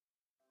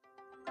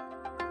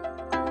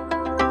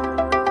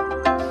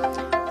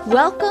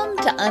Welcome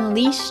to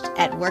Unleashed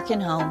at Work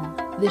and Home,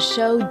 the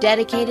show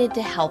dedicated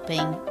to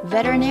helping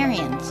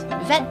veterinarians,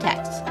 vet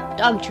techs,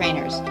 dog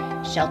trainers,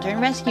 shelter and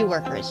rescue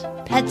workers,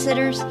 pet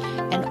sitters,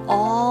 and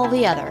all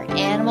the other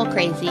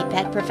animal-crazy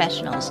pet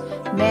professionals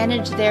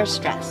manage their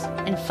stress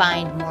and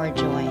find more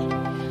joy.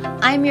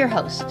 I'm your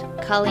host,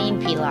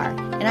 Colleen Pilar,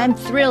 and I'm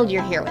thrilled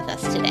you're here with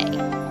us today.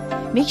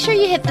 Make sure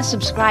you hit the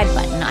subscribe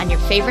button on your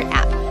favorite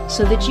app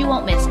so that you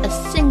won't miss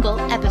a single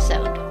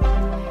episode.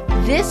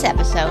 This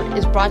episode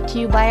is brought to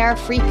you by our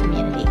free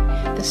community,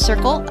 the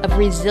Circle of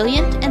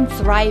Resilient and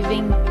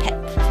Thriving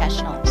Pet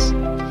Professionals.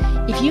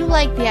 If you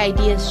like the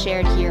ideas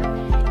shared here,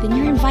 then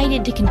you're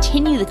invited to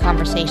continue the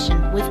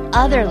conversation with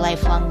other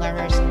lifelong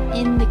learners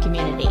in the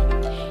community.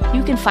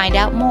 You can find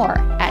out more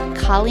at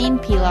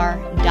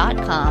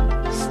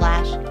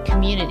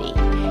colleenpilar.com/community.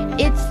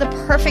 It's the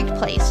perfect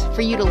place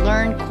for you to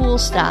learn cool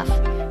stuff,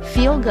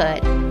 feel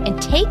good,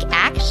 and take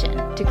action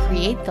to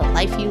create the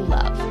life you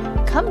love.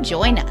 Come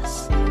join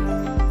us.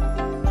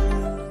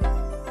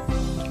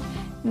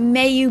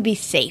 May you be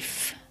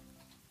safe.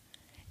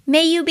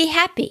 May you be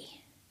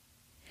happy.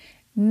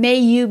 May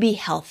you be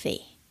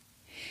healthy.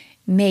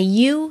 May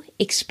you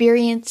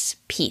experience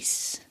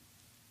peace.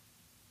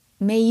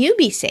 May you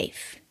be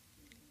safe.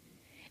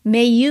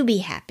 May you be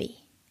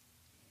happy.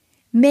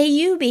 May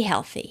you be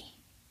healthy.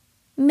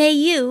 May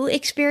you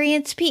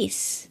experience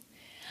peace.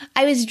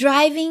 I was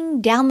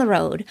driving down the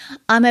road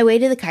on my way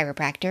to the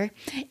chiropractor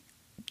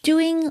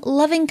doing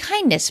loving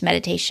kindness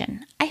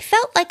meditation. I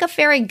felt like a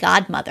fairy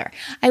godmother.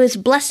 I was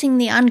blessing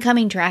the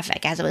oncoming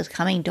traffic as it was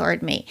coming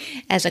toward me.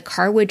 As a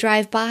car would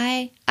drive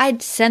by,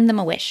 I'd send them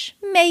a wish.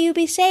 May you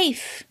be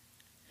safe.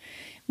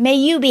 May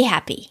you be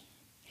happy.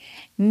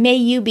 May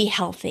you be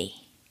healthy.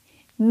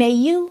 May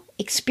you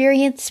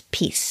experience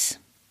peace.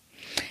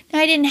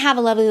 Now, I didn't have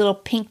a lovely little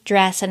pink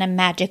dress and a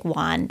magic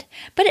wand,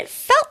 but it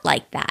felt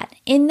like that.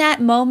 In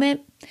that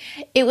moment,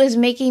 it was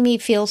making me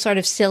feel sort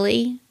of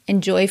silly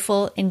and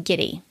joyful and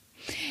giddy.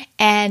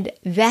 And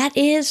that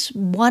is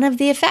one of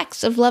the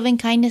effects of loving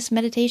kindness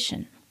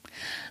meditation.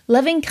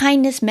 Loving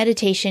kindness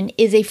meditation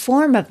is a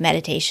form of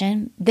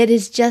meditation that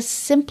is just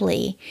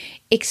simply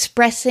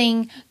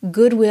expressing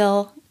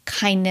goodwill,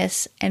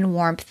 kindness, and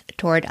warmth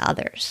toward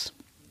others.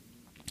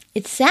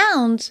 It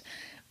sounds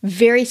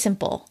very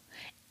simple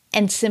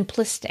and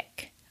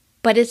simplistic,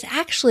 but it's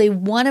actually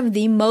one of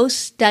the most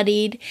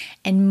studied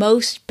and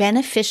most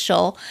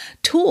beneficial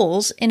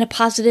tools in a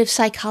positive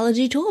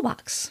psychology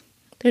toolbox.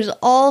 There's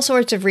all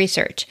sorts of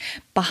research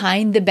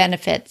behind the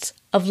benefits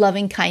of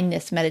loving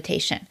kindness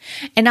meditation,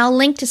 and I'll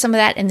link to some of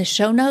that in the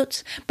show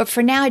notes, but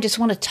for now I just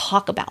want to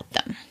talk about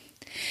them.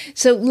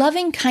 So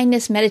loving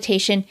kindness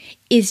meditation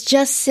is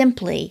just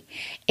simply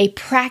a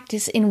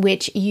practice in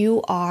which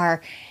you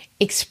are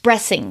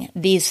expressing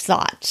these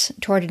thoughts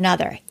toward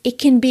another. It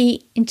can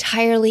be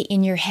entirely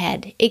in your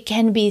head. It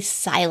can be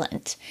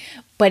silent,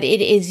 but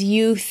it is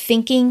you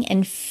thinking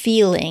and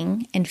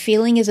feeling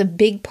is a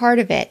big part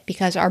of it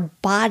because our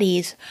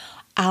bodies,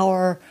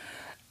 our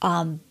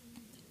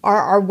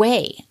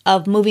way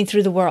of moving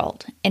through the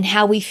world and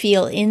how we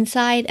feel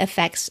inside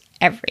affects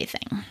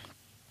everything.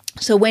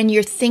 So when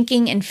you're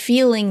thinking and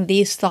feeling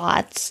these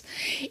thoughts,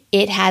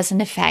 it has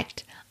an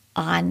effect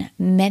on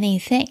many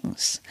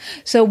things.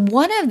 So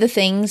one of the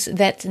things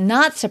that's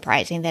not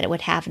surprising that it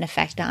would have an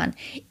effect on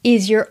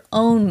is your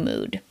own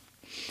mood.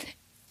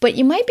 But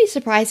you might be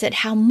surprised at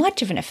how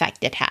much of an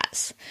effect it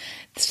has.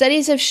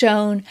 Studies have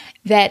shown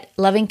that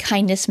loving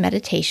kindness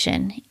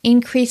meditation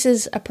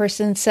increases a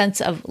person's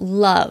sense of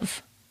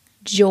love,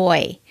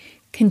 joy,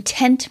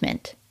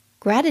 contentment,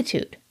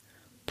 gratitude,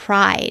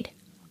 pride,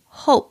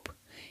 hope,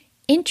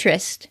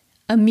 interest,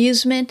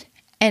 amusement,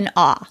 and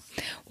awe.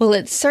 Well,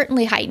 it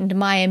certainly heightened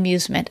my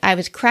amusement. I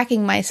was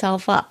cracking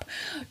myself up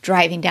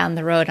driving down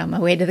the road on my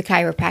way to the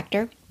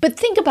chiropractor. But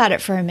think about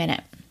it for a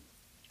minute.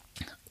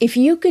 If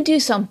you could do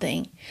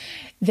something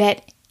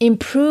that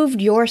improved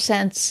your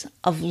sense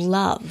of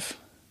love,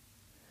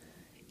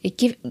 it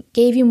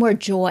gave you more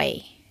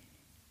joy,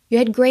 you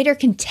had greater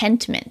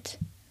contentment,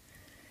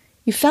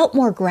 you felt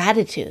more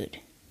gratitude,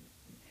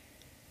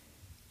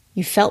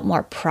 you felt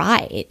more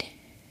pride,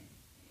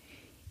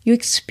 you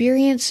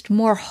experienced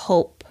more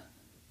hope.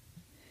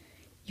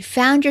 You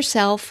found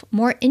yourself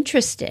more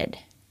interested.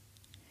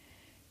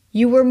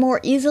 You were more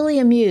easily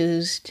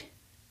amused.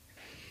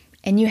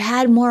 And you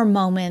had more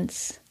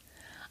moments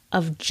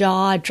of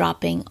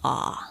jaw-dropping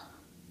awe.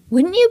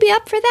 Wouldn't you be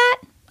up for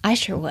that? I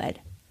sure would.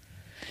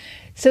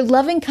 So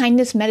loving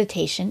kindness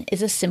meditation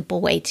is a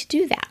simple way to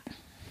do that.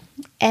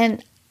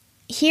 And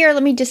here,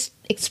 let me just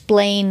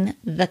explain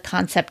the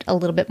concept a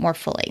little bit more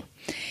fully.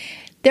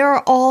 There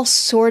are all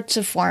sorts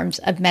of forms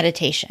of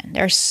meditation.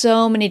 There are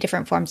so many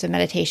different forms of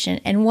meditation.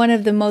 And one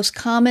of the most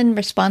common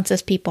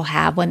responses people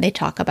have when they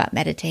talk about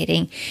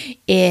meditating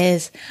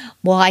is,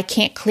 well, I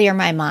can't clear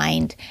my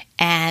mind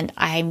and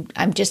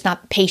I'm just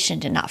not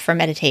patient enough for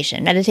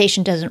meditation.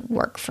 Meditation doesn't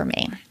work for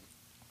me.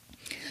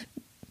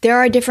 There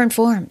are different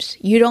forms.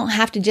 You don't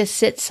have to just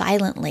sit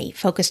silently,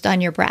 focused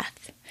on your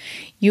breath.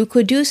 You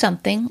could do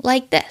something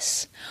like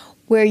this,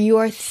 where you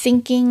are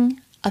thinking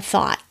a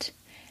thought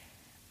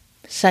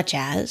such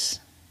as,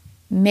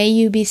 may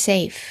you be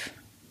safe,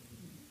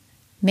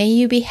 may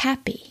you be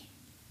happy,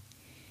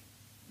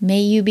 may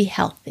you be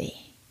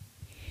healthy,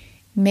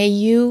 may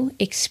you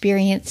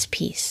experience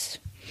peace.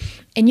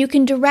 And you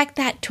can direct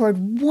that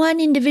toward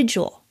one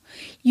individual.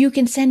 You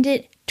can send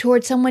it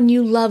toward someone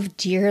you love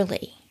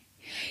dearly.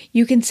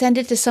 You can send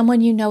it to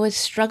someone you know is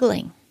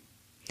struggling.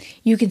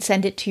 You can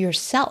send it to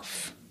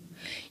yourself.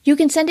 You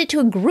can send it to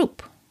a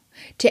group,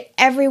 to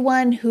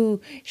everyone who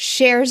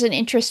shares an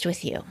interest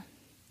with you.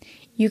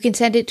 You can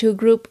send it to a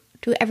group,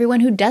 to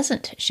everyone who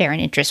doesn't share an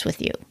interest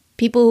with you,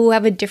 people who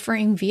have a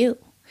differing view.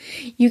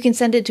 You can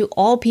send it to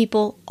all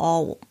people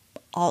all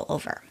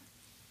over.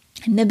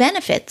 And the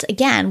benefits,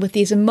 again, with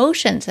these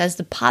emotions, as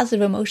the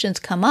positive emotions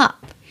come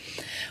up,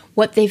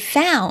 what they've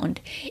found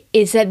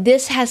is that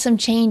this has some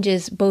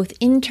changes both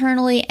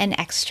internally and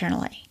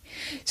externally.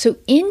 So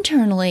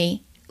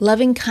internally,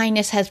 loving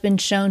kindness has been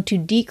shown to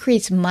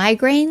decrease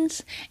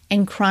migraines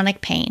and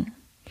chronic pain.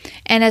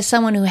 And as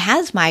someone who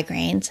has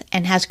migraines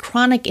and has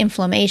chronic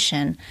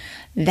inflammation,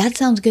 that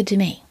sounds good to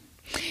me.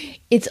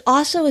 It's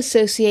also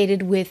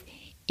associated with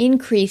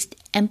increased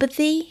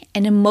empathy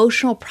and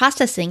emotional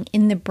processing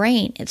in the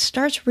brain. It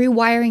starts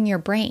rewiring your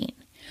brain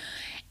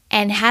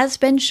and has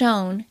been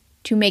shown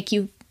to make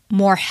you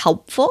more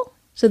helpful.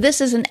 So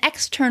this is an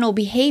external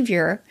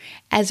behavior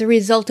as a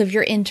result of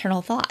your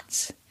internal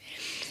thoughts.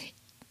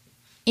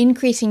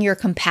 Increasing your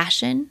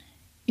compassion,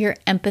 your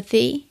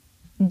empathy,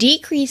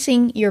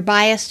 decreasing your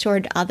bias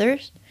toward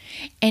others,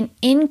 and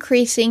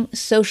increasing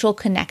social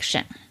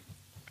connection.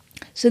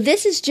 So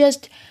this is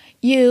just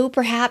you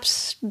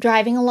perhaps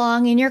driving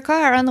along in your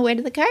car on the way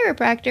to the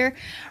chiropractor,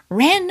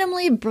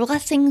 randomly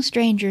blessing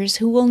strangers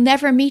who will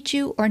never meet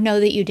you or know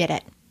that you did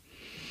it.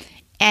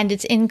 And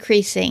it's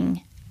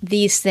increasing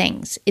these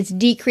things. It's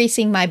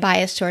decreasing my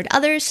bias toward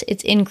others.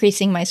 It's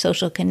increasing my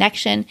social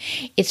connection.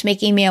 It's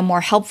making me a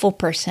more helpful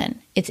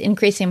person. It's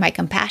increasing my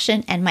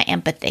compassion and my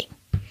empathy.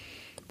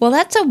 Well,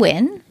 that's a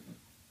win.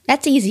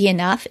 That's easy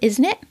enough,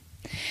 isn't it?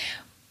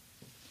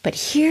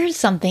 But here's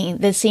something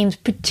that seems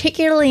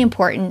particularly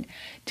important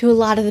to a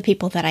lot of the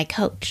people that I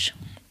coach.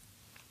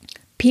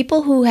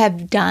 People who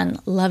have done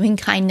loving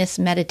kindness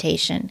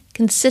meditation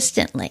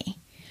consistently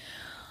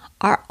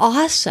are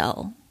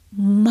also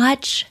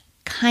much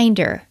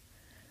kinder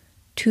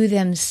to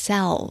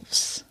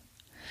themselves.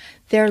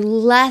 They're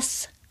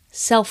less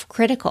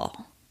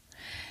self-critical.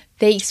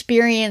 They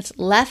experience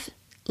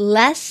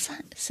less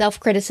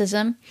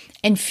self-criticism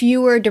and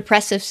fewer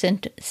depressive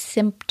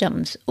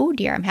symptoms. Oh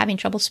dear, I'm having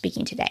trouble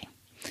speaking today.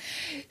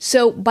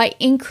 So by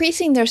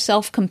increasing their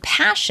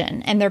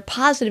self-compassion and their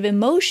positive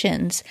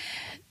emotions,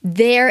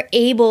 they're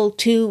able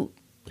to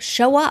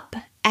show up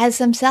as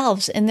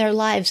themselves in their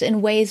lives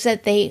in ways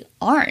that they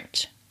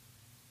aren't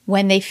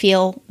when they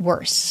feel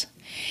worse.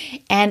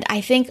 And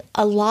I think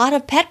a lot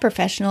of pet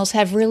professionals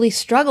have really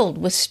struggled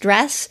with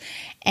stress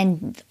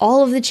and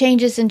all of the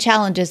changes and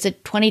challenges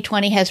that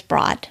 2020 has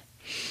brought.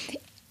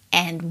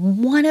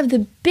 And one of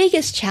the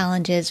biggest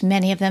challenges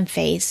many of them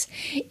face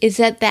is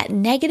that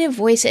negative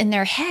voice in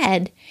their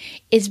head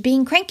is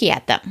being cranky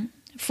at them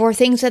for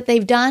things that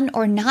they've done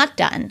or not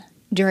done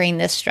during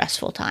this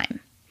stressful time.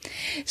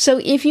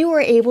 So if you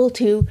were able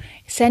to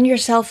send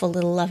yourself a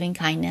little loving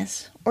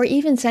kindness or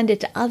even send it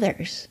to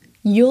others,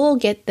 you'll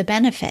get the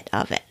benefit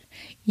of it.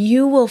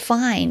 You will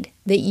find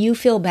that you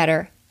feel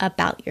better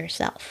about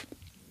yourself.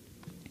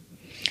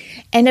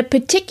 And a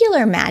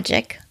particular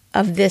magic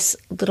of this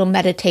little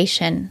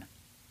meditation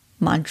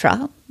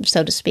mantra,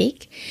 so to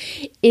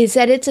speak, is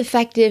that it's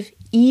effective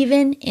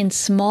even in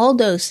small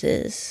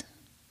doses.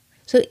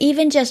 So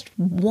even just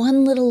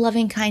one little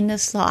loving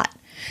kindness thought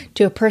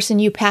to a person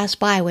you pass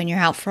by when you're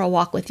out for a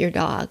walk with your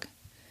dog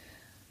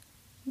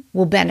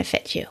will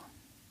benefit you.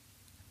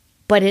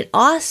 But it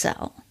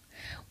also,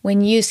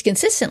 when used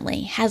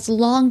consistently, has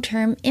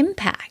long-term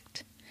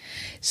impact.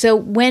 So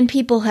when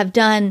people have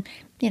done,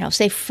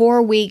 say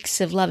 4 weeks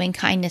of loving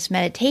kindness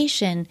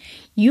meditation,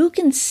 you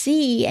can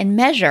see and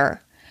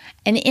measure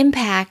an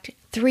impact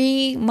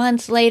 3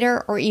 months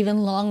later or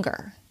even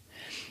longer.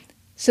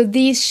 So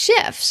these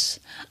shifts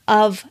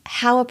of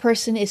how a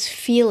person is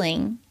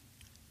feeling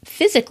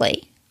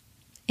physically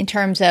in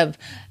terms of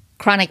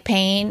chronic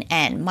pain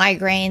and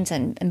migraines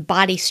and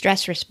body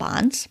stress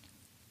response,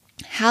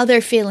 how they're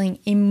feeling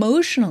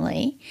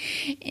emotionally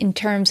in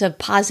terms of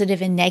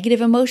positive and negative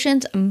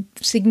emotions, a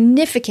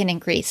significant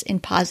increase in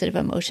positive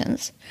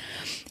emotions,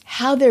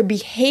 how they're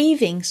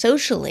behaving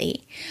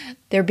socially,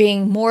 they're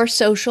being more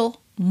social,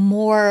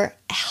 more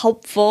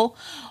helpful,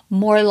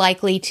 more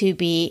likely to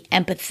be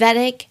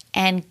empathetic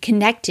and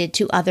connected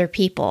to other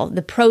people,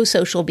 the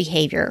pro-social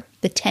behavior,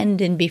 the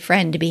tend and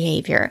befriend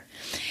behavior,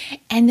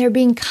 and they're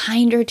being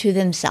kinder to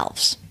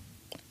themselves.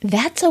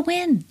 That's a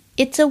win.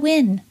 It's a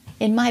win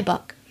in my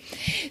book.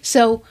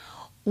 So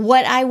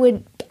what I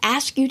would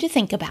ask you to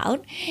think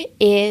about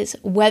is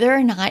whether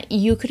or not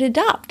you could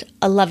adopt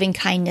a loving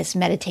kindness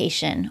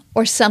meditation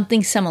or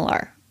something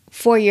similar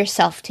for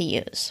yourself to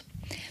use.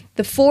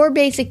 The 4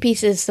 basic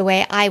pieces the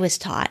way I was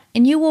taught,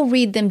 and you will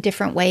read them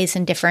different ways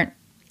in different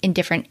in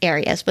different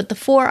areas, but the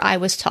 4 I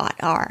was taught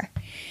are: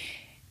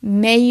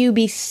 may you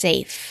be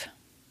safe.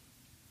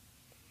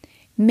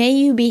 May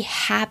you be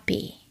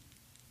happy.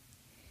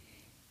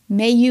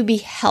 May you be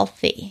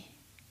healthy.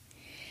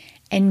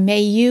 And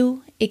may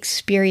you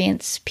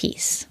experience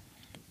peace.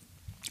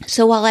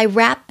 So while I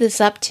wrap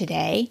this up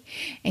today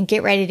and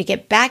get ready to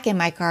get back in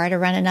my car to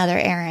run another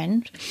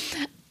errand,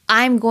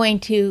 I'm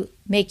going to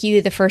make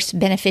you the first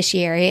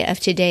beneficiary of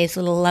today's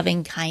little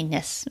loving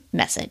kindness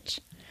message.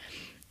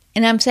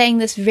 And I'm saying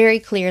this very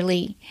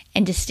clearly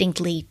and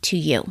distinctly to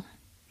you.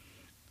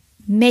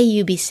 May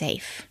you be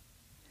safe.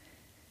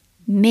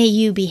 May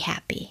you be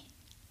happy.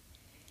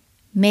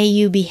 May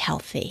you be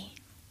healthy.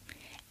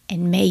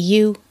 And may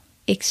you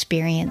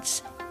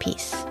experience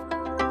peace.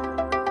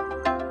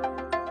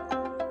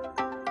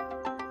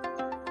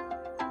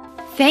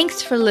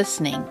 Thanks for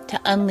listening to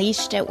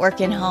Unleashed at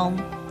Work and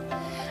Home.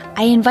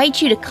 I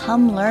invite you to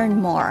come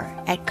learn more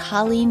at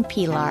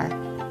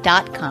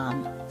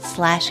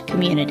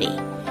colleenpelar.com/community,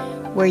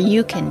 where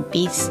you can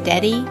be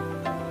steady,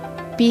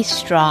 be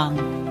strong,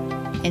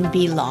 and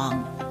be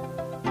long.